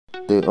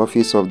The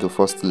office of the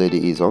First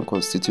Lady is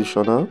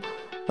unconstitutional,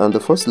 and the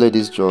First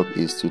Lady's job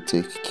is to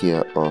take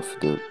care of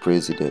the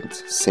President.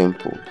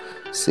 Simple,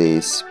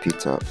 says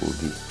Peter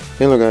Obi.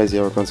 Hello guys,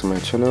 welcome to my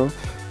channel.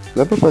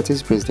 Labour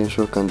Party's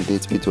presidential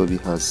candidate Peter Obi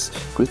has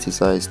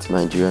criticized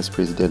Nigeria's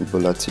President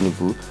Bola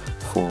Tinubu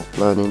for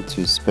planning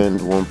to spend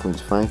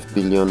 1.5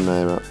 billion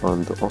naira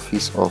on the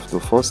office of the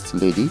First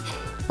Lady,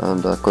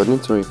 and according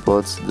to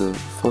reports, the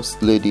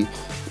First Lady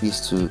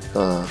is to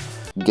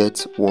get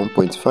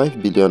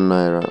 1.5 billion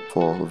naira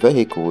for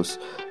vehicles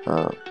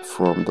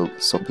from the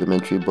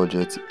supplementary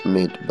budget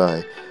made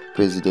by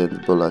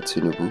President Bola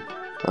Tinubu.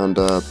 And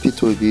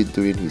Peter Obi,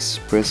 during his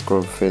press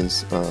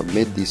conference,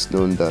 made this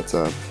known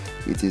that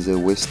it is a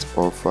waste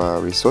of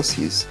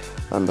resources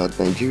and that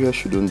Nigeria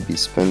shouldn't be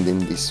spending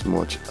this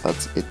much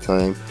at a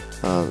time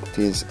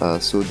things are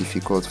so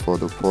difficult for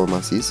the poor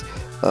masses.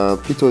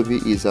 Peter Obi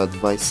is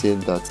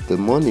advising that the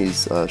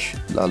monies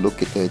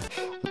allocated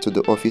to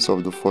the office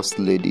of the First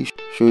Lady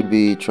should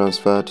be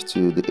transferred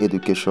to the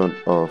education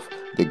of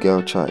the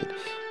girl child.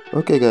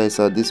 Okay guys,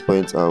 at this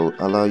point I'll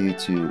allow you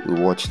to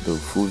watch the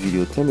full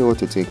video. Tell me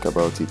what you think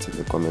about it in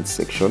the comment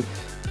section.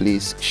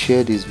 Please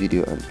share this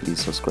video and please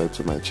subscribe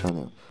to my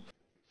channel.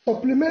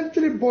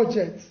 Supplementary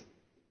budget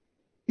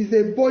is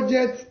a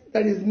budget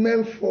that is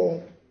meant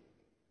for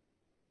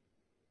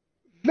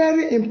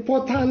very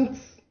important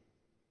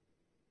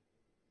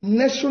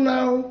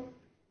national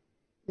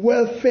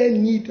welfare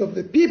need of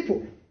the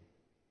people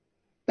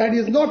that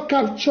is not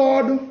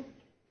captured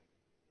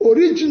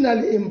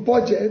originally in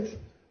budget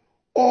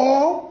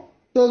or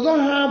does not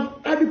have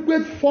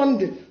adequate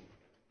funding.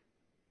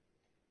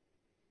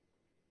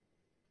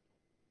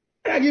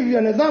 I'll give you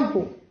an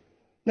example.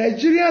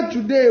 Nigeria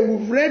today,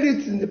 we've read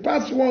it in the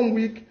past 1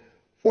 week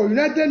for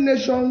United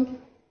Nations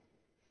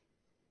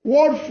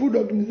World Food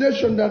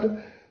Organization that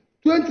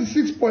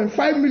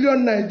 26.5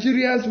 million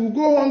Nigerians will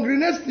go hungry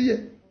next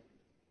year.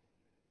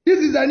 This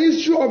is an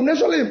issue of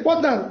national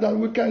importance that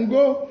we can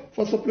go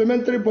for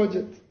supplementary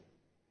budget.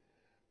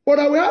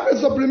 But we have a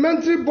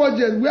supplementary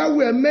budget where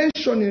we are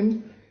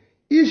mentioning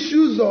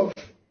issues of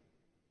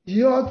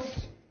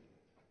yachts,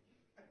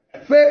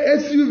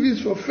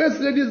 SUVs for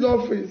First Lady's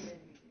office,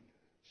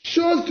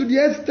 shows to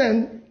the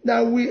extent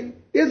that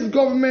this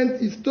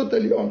government is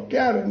totally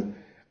uncaring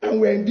and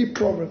we're in deep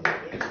problem.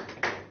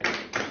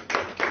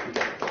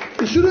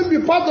 It shouldn't be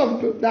part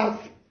of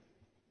that.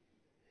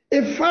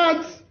 In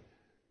fact,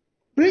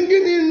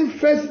 bringing in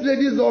First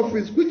Lady's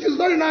office, which is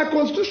not in our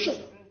constitution,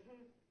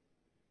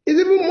 is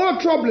even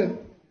more troubling.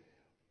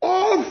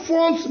 All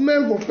funds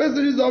meant for First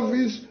Lady's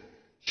office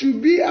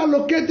should be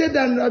allocated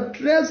and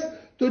addressed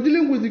to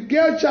dealing with the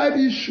girl child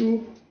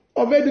issue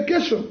of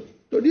education,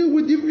 to deal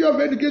with the issue of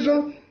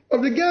education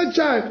of the girl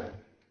child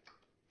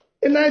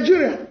in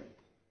Nigeria.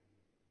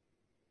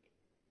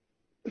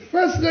 The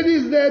First Lady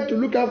is there to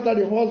look after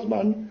the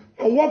husband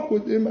and work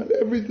with him and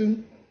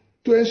everything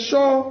to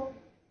ensure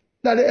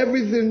that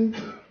everything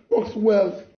works well